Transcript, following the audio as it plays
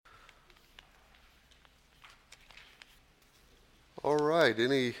All right,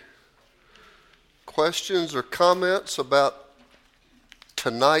 any questions or comments about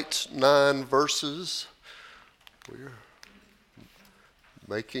tonight's 9 verses? We're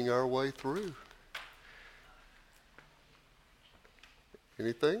making our way through.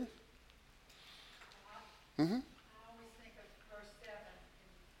 Anything? Mm-hmm. I always think of verse 7,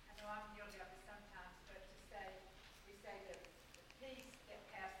 and I know I'm guilty of it sometimes, but we say that the peace that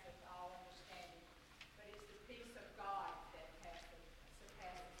passeth all understanding, but it's the peace of God that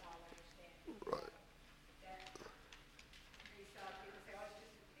surpasses all understanding. Right. That people say, oh, it's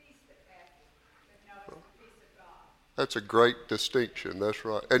just the peace that passes, but no, it's the peace of God. That's a great distinction. That's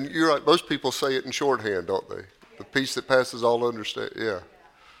right. And you're right. Most people say it in shorthand, don't they? The peace that passes all understanding. Yeah.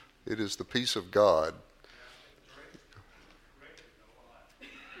 It is the peace of God.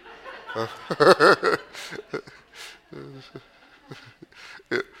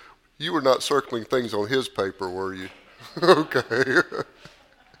 You were not circling things on his paper, were you? Okay.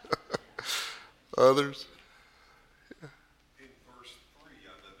 Others? In verse 3,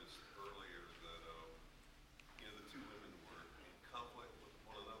 I noticed earlier that the two women were in conflict with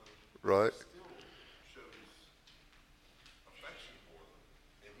one another. Right. Still shows affection for them,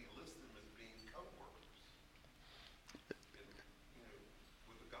 and he lists them as being co-workers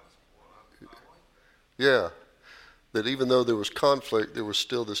with the gospel. I like that. Yeah. That even though there was conflict, there was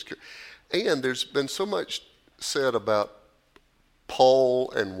still this. And there's been so much said about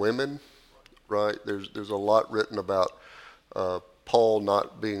Paul and women, right? There's a lot written about Paul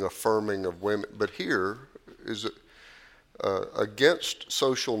not being affirming of women. But here is against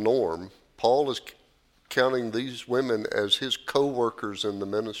social norm. Paul is counting these women as his co-workers in the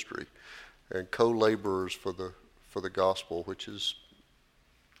ministry and co-laborers for the gospel, which is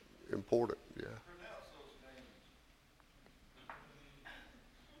important. Yeah.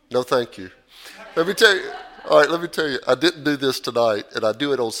 No, thank you. Let me tell you, I didn't do this tonight, and I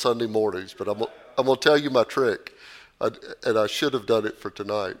do it on Sunday mornings, but I'm going to tell you my trick, and I should have done it for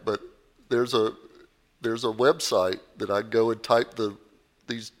tonight, but there's a website that I go and type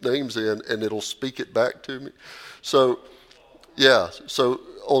these names in, and it'll speak it back to me. So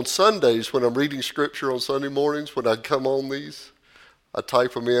on Sundays, when I'm reading scripture on Sunday mornings, when I come on these, I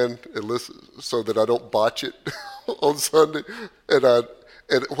type them in and listen so that I don't botch it on Sunday,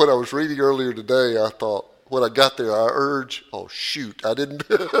 And when I was reading earlier today, I thought, when I got there, oh shoot, I didn't.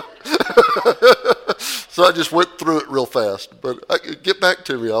 So I just went through it real fast. But get back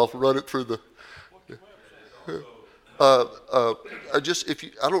to me, I'll run it through the.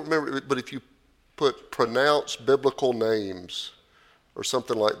 I don't remember, but if you put pronounce biblical names or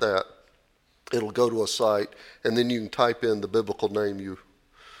something like that, it'll go to a site, and then you can type in the biblical name you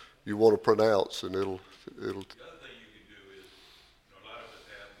want to pronounce, and it'll.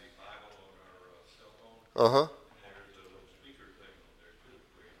 Uh-huh. There's a little speaker thing on there too,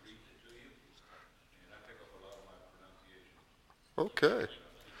 where it reads it to you, and I pick up a lot of my pronunciation. Okay.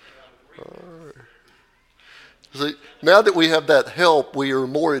 All right. See, now that we have that help, we are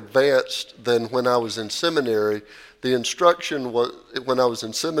more advanced than when I was in seminary. The instruction when I was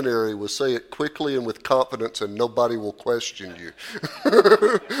in seminary was say it quickly and with confidence, and nobody will question you.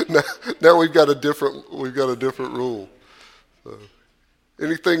 now we've got a different rule. So,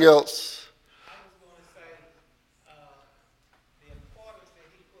 anything else?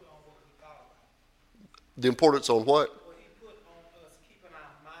 The importance on what? What he put on us keeping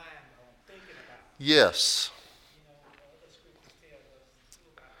our mind on thinking about. Yes. Other scriptures tell us too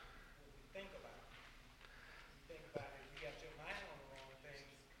about what we think about. You think about it, if you got your mind on the wrong things,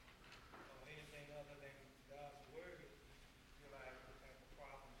 or anything other than God's word, you realize what type of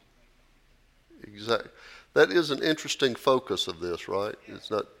problems you may have. Exactly. That is an interesting focus of this, right? Yeah.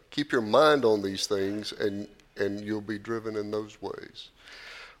 It's not keep your mind on these things, and you'll be driven in those ways.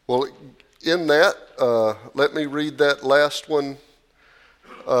 Well, in that, let me read that last one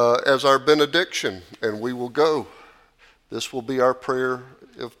as our benediction, and we will go. This will be our prayer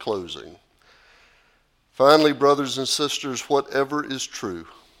of closing. Finally, brothers and sisters, whatever is true,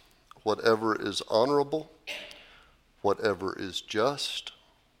 whatever is honorable, whatever is just,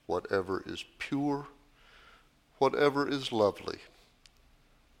 whatever is pure, whatever is lovely,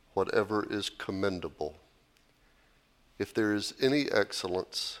 whatever is commendable, if there is any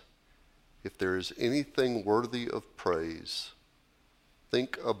excellence, if there is anything worthy of praise,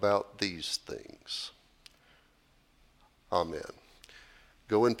 think about these things. Amen.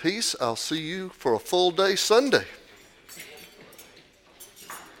 Go in peace. I'll see you for a full day Sunday.